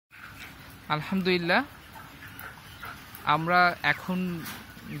আলহামদুলিল্লাহ, আমরা এখন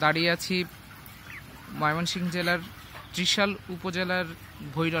দাঁড়িয়ে আছি ময়মনসিংহ জেলার ত্রিশাল উপজেলার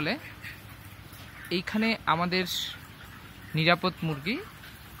ভৈরলে। এইখানে আমাদের নিরাপদ মুরগি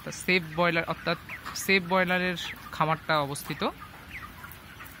সেফ ব্রয়লার অর্থাৎ সেফ ব্রয়লারের খামারটা অবস্থিত।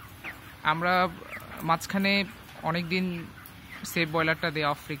 আমরা মাঝখানে অনেক দিন সেফ ব্রয়লারটা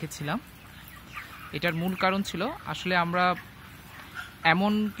দেওয়া অফ রেখেছিলাম। এটার মূল কারণ ছিল আসলে আমরা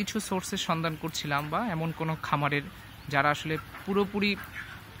এমন কিছু সোর্সের সন্ধান করছিলাম বা এমন কোনো খামারের যারা আসলে পুরোপুরি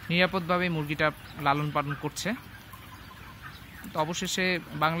নিরাপদভাবে মুরগিটা লালন পালন করছে। তো অবশেষে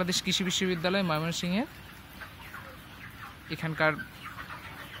বাংলাদেশ কৃষি বিশ্ববিদ্যালয় ময়মনসিংহের এখানকার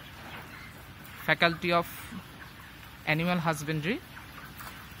ফ্যাকাল্টি অফ অ্যানিম্যাল হাজবেন্ড্রি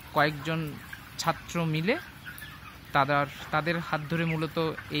কয়েকজন ছাত্র মিলে তাদের হাত ধরে মূলত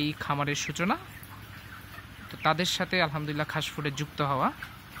এই খামারের সূচনা। তো তাদের সাথে আলহামদুলিল্লাহ খাসফুডে যুক্ত হওয়া।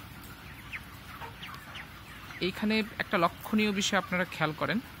 এইখানে একটা লক্ষণীয় বিষয় আপনারা খেয়াল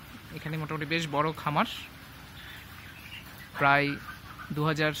করেন, এখানে মোটামুটি বেশ বড় খামার, প্রায়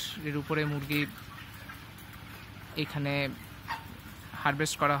 2000-এর উপরে মুরগি এখানে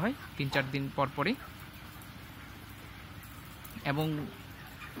হারভেস্ট করা হয় 3-4 দিন পরপরই। এবং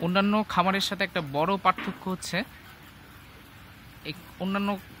অন্যান্য খামারের সাথে একটা বড় পার্থক্য হচ্ছে অন্যান্য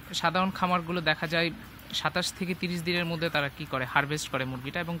সাধারণ খামারগুলো দেখা যায় 27 থেকে 30 দিনের মধ্যে তারা কি করে হারভেস্ট করে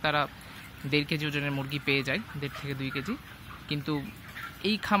মুরগিটা, এবং তারা 1.5 কেজি ওজনের মুরগি পেয়ে যায়, 1.5 থেকে 2 কেজি। কিন্তু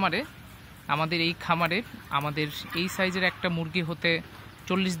আমাদের এই সাইজের একটা মুরগি হতে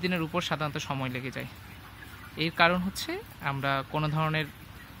 40 দিনের উপর সাধারণত সময় লেগে যায়। এর কারণ হচ্ছে আমরা কোনো ধরনের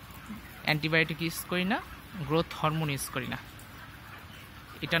অ্যান্টিবায়োটিক ইউজ করি না, গ্রোথ হরমোন ইউজ করি না।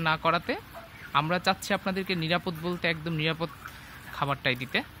 এটা না করাতে আমরা চাচ্ছি আপনাদেরকে নিরাপদ বলতে একদম নিরাপদ খাবারটাই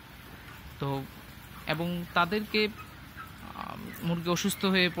দিতে। তো এবং তাদেরকে মুরগি অসুস্থ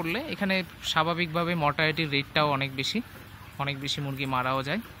হয়ে পড়লে এখানে স্বাভাবিকভাবে মর্টালিটির রেটটাও অনেক বেশি মুরগি মারাও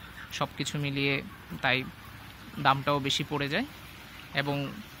যায়। সব কিছু মিলিয়ে তাই দামটাও বেশি পড়ে যায়। এবং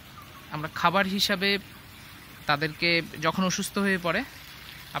আমরা খাবার হিসাবে তাদেরকে যখন অসুস্থ হয়ে পড়ে,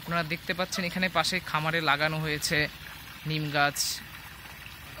 আপনারা দেখতে পাচ্ছেন এখানে পাশে খামারে লাগানো হয়েছে নিম গাছ,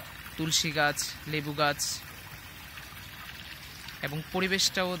 তুলসী গাছ, লেবু গাছ, এবং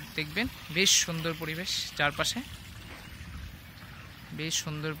পরিবেশটাও দেখবেন বেশ সুন্দর পরিবেশ। চারপাশে বেশ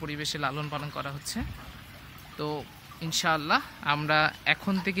সুন্দর পরিবেশে লালন পালন করা হচ্ছে। তো ইনশাআল্লাহ আমরা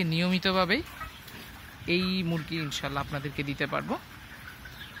এখন থেকে নিয়মিতভাবেই এই মুরগি ইনশাআল্লাহ আপনাদেরকে দিতে পারবো।